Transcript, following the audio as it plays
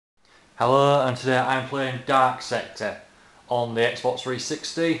Hello, and today I'm playing Dark Sector on the Xbox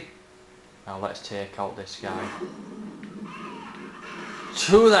 360. Now let's take out this guy.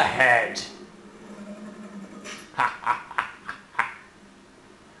 To the head!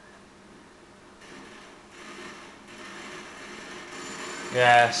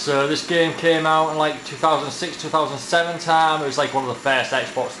 Yeah, so this game came out in like 2006, 2007 time. It was like one of the first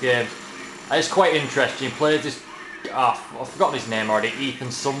Xbox games. And it's quite interesting. You play this, I've forgotten his name already,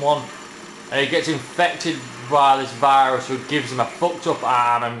 Ethan someone. And he gets infected by this virus which gives him a fucked up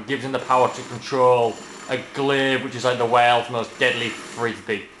arm and gives him the power to control a glaive, which is like the world's most deadly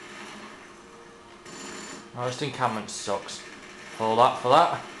frisbee. Oh, this encampment sucks. All that for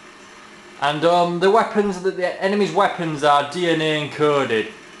that. And the weapons, the enemy's weapons are DNA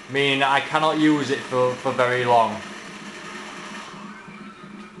encoded, meaning I cannot use it for very long.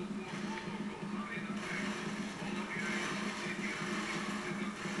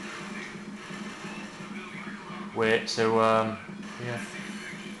 Wait, so yeah.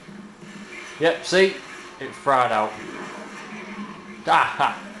 Yep, see? It fried out.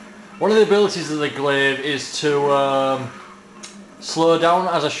 Ah! One of the abilities of the glaive is to slow down,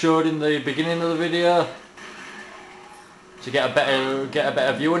 as I showed in the beginning of the video, to get a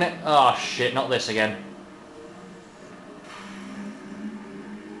better view in it. Oh shit, not this again.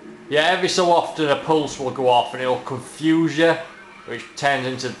 Yeah, every so often a pulse will go off and it'll confuse you, which turns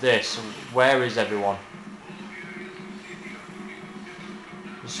into this. Where is everyone?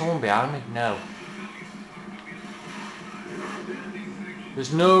 Is someone behind me? No.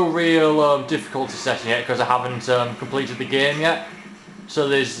 There's no real difficulty setting yet because I haven't completed the game yet. So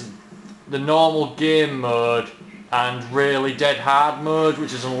there's the normal game mode and really dead hard mode,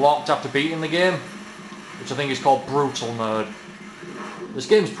 which is unlocked after beating the game, which I think is called brutal mode. This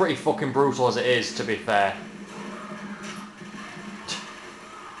game's pretty fucking brutal as it is, to be fair.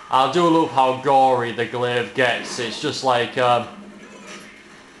 I do love how gory the glaive gets. It's just like, hold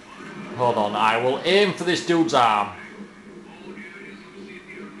on, I will aim for this dude's arm.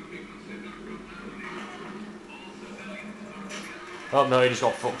 Oh no, he just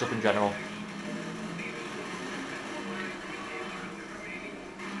got fucked up in general.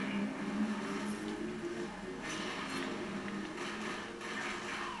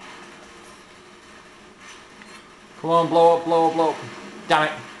 Come on, blow up, blow up, blow up. Damn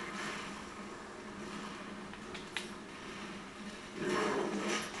it.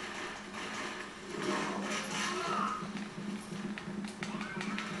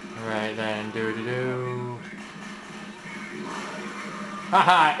 Right then, do.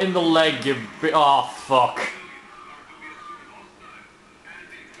 Haha, in the leg, you oh fuck.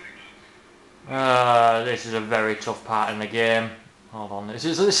 This is a very tough part in the game. Hold on, this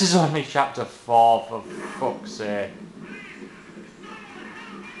is only chapter 4, for fuck's sake.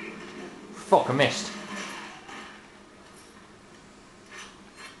 Fuck, I missed.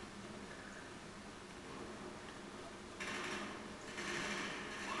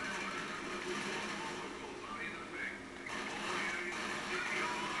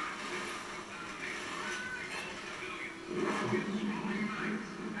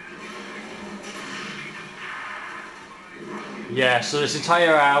 Yeah, so this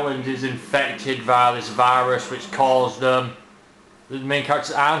entire island is infected by this virus which caused the main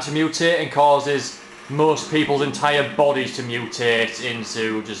character's arm to mutate and causes most people's entire bodies to mutate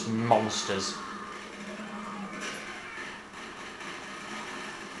into just monsters.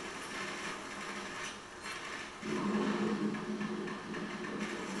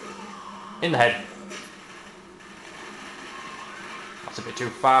 In the head. That's a bit too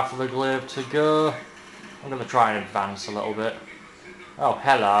far for the glaive to go. I'm going to try and advance a little bit. Oh,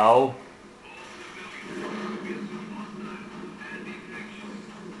 hello.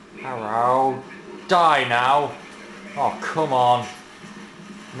 Hello. Die now. Oh, come on.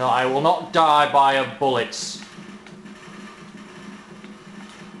 No, I will not die by bullets.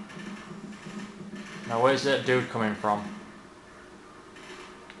 Now, where's that dude coming from?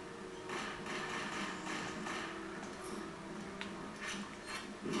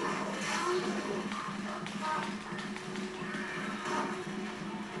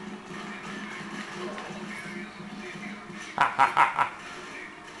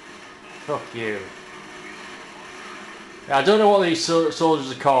 Fuck you. Yeah, I don't know what these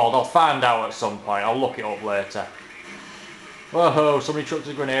soldiers are called. I'll find out at some point. I'll look it up later. Whoa, somebody chucked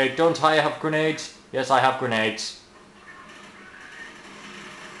a grenade. Don't I have grenades? Yes, I have grenades.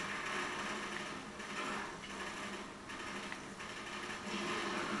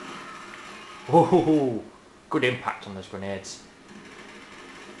 Whoa, good impact on those grenades.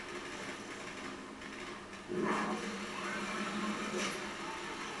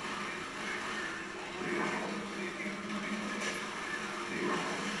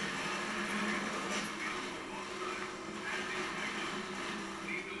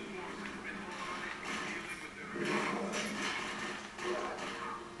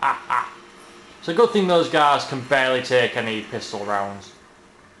 It's a good thing those guys can barely take any pistol rounds.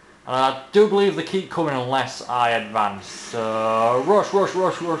 And I do believe they keep coming unless I advance. So rush, rush,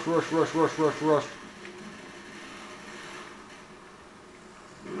 rush, rush, rush, rush, rush, rush, rush.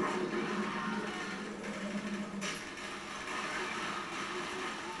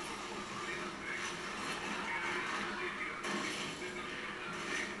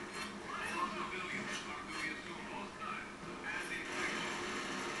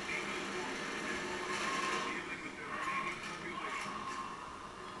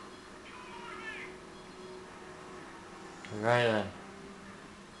 Right then.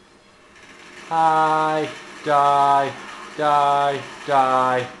 Die, die, die,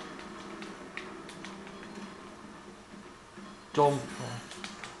 die. Dump.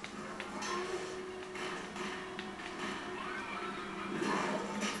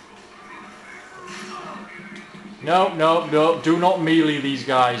 No, no, no, do not melee these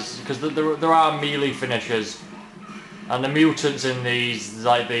guys, because there are melee finishers. And the mutants in these,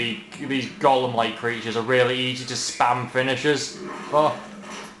 like these golem-like creatures, are really easy to spam finishers. Oh.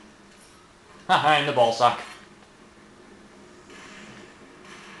 Haha, in the ballsack.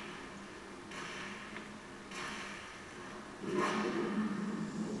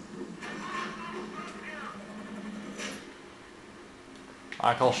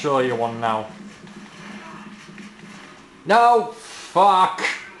 I'll show you one now. No! Fuck!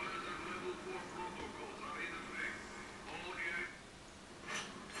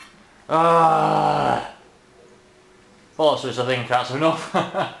 Forces, I think that's enough.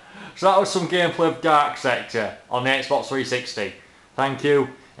 So that was some gameplay of Dark Sector on the Xbox 360. Thank you,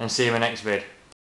 and see you in my next vid.